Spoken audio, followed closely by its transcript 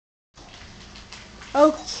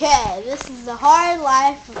Okay, this is The Hard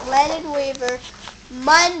Life of Leonard Weaver,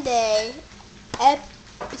 Monday,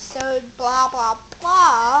 episode blah blah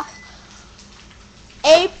blah,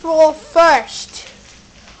 April 1st.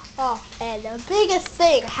 Oh, and the biggest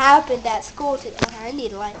thing happened at school today. Okay, I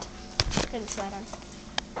need a light. Turn this light on.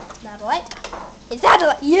 Not a light? Is that a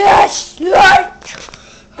light? Yes! Light!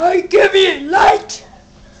 I give you light!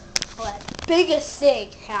 Well, the biggest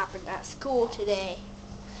thing happened at school today.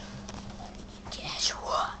 Guess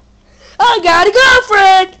what? I got a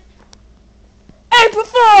girlfriend! April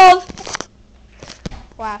Fool's!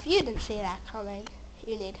 Wow, if you didn't see that coming,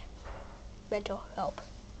 you need mental help.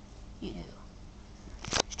 You do.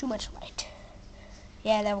 There's too much light.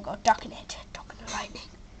 Yeah, there we go. Darken it. Darken the lightning.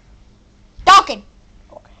 Darken!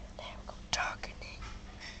 Okay, there we go. Darkening.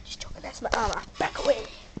 Just darken. That's my armor. Back away.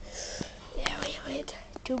 Yeah, wait.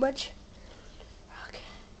 Too much? Okay.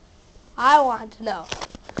 I want to know.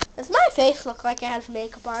 Does my face look like it has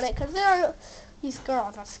makeup on it? Because there are these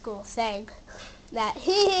girls at school saying that,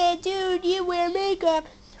 hey, dude, you wear makeup.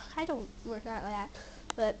 I don't wear that like that.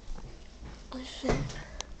 But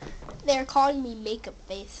they're calling me makeup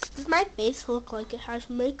face. Does my face look like it has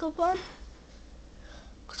makeup on?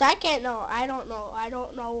 Because I can't know. I don't know. I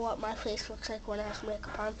don't know what my face looks like when it has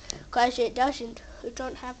makeup on. Because it doesn't. It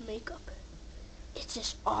don't have makeup. It's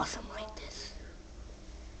just awesome like this.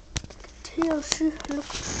 TLC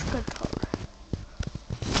looks good.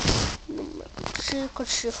 You could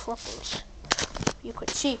see freckles. You could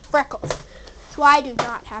see freckles. So I do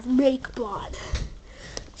not have makeup on.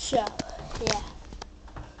 So, yeah.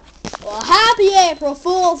 Well, happy April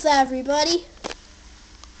Fools, everybody.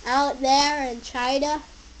 Out there in China.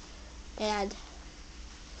 And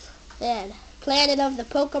then Planet of the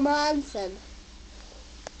Pokemons. And,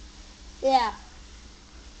 yeah.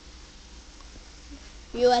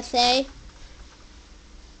 USA.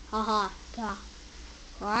 Haha. Well,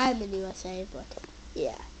 I'm in USA, but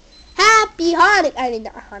yeah. Happy Hanukkah. I mean,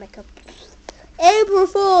 not Hanukkah. April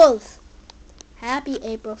Fools. Happy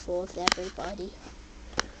April Fools, everybody.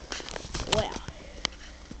 Well,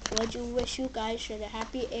 would you wish you guys should a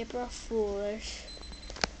happy April Fools.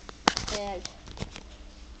 And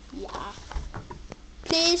yeah.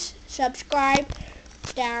 Please subscribe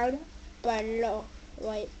down below.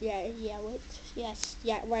 Right, wait. Yes,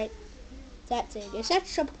 yeah, right. That thing. Is that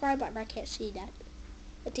subscribe button? I can't see that.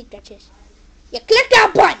 I think that's it. Yeah, click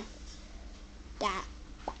that button! That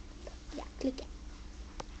button. Yeah, click it.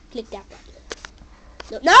 Click that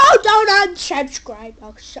button. No, don't unsubscribe.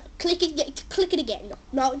 Oh, click it again.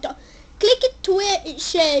 No, don't. Click it to where it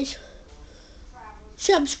says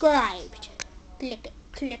subscribed. Click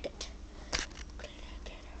it.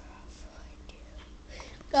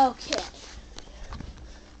 Okay.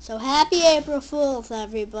 So happy April Fools,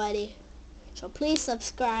 everybody. So please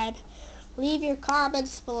subscribe. Leave your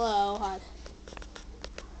comments below on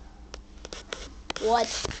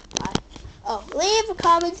leave a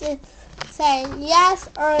comment saying yes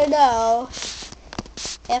or no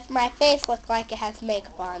if my face looks like it has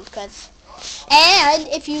makeup on. And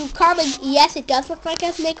if you comment yes, it does look like it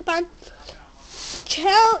has makeup on,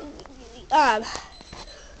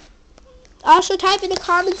 also type in the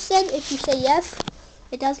comments then if you say yes,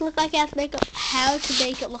 it does look like it has makeup, how to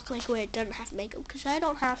make it look like where it doesn't have makeup, because I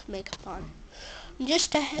don't have makeup on.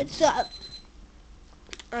 Just a heads up,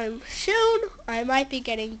 soon I might be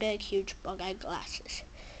getting big, huge bug-eye glasses.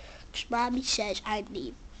 Because Mommy says I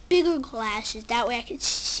need bigger glasses, that way I can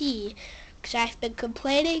see. Because I've been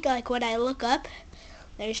complaining, like when I look up,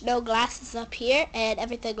 there's no glasses up here, and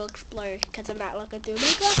everything looks blurry because I'm not looking through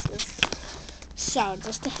my glasses. So,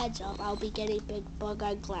 just a heads up, I'll be getting big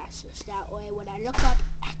bug-eye glasses. That way, when I look up,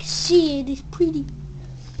 I can see it is pretty.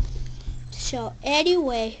 So,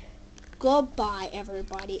 anyway, goodbye,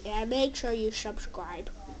 everybody. And make sure you subscribe.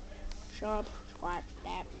 Subscribe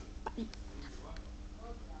that button.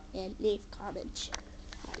 And leave comments.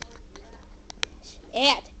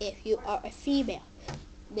 And if you are a female,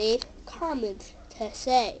 leave comments to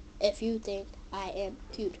say if you think I am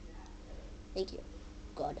cute. Thank you.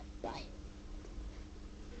 Goodbye.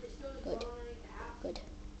 Good.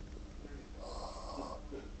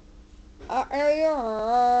 I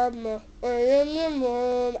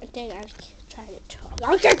think I'm trying to talk.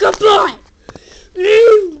 Okay, goodbye!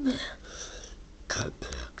 Come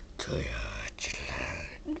back to your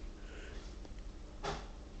land.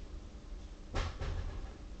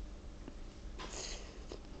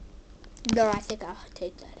 No, I think I'll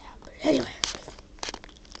take that out. But anyway,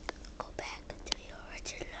 go back to your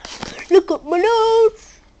land. Look at my nose!